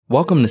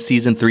Welcome to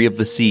Season 3 of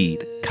The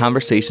Seed,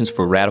 Conversations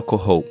for Radical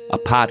Hope, a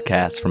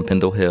podcast from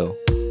Pendle Hill.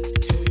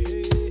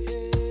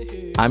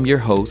 I'm your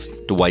host,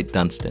 Dwight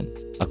Dunstan,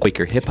 a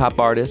Quaker hip-hop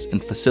artist and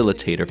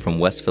facilitator from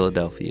West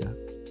Philadelphia.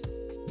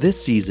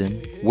 This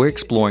season, we're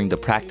exploring the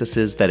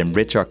practices that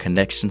enrich our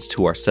connections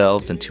to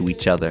ourselves and to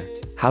each other.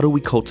 How do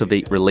we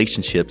cultivate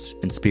relationships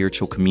in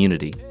spiritual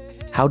community?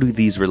 How do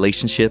these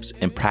relationships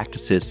and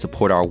practices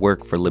support our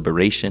work for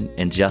liberation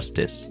and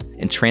justice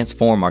and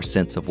transform our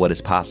sense of what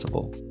is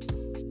possible?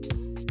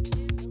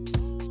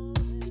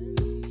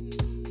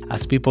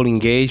 As people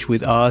engage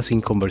with us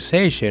in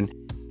conversation,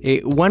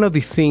 one of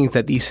the things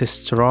that is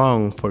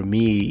strong for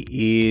me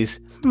is,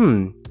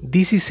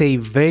 this is a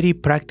very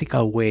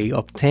practical way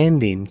of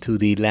tending to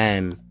the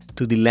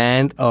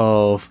land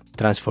of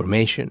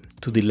transformation,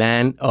 to the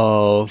land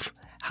of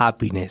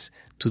happiness,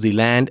 to the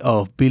land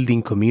of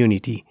building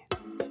community.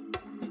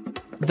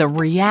 The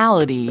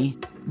reality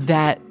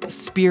that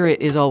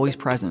spirit is always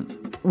present.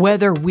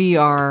 Whether we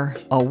are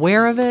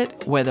aware of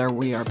it, whether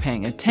we are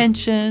paying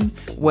attention,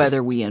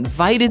 whether we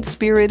invited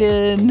spirit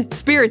in,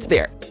 spirit's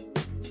there.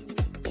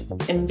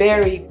 And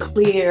very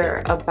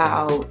clear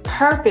about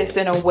purpose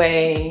in a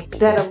way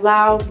that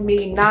allows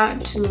me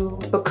not to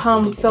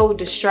become so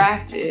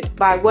distracted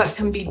by what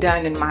can be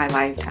done in my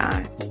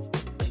lifetime.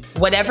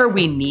 Whatever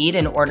we need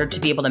in order to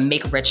be able to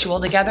make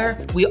ritual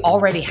together, we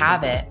already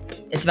have it.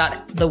 It's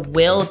about the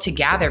will to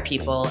gather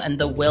people and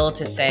the will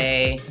to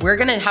say, we're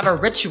going to have a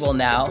ritual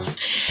now,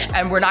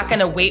 and we're not going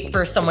to wait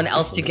for someone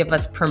else to give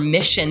us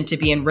permission to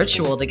be in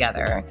ritual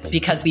together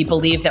because we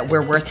believe that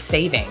we're worth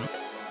saving.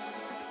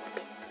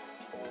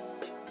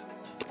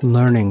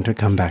 Learning to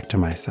come back to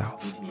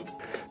myself.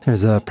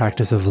 There's a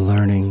practice of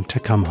learning to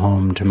come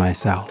home to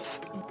myself.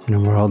 In a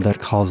world that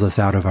calls us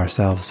out of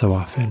ourselves so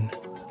often,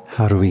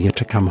 how do we get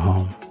to come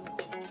home?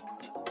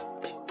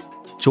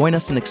 Join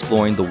us in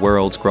exploring the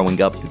worlds growing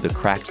up through the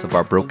cracks of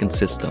our broken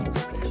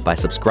systems by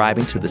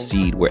subscribing to The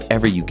Seed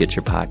wherever you get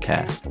your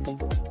podcast.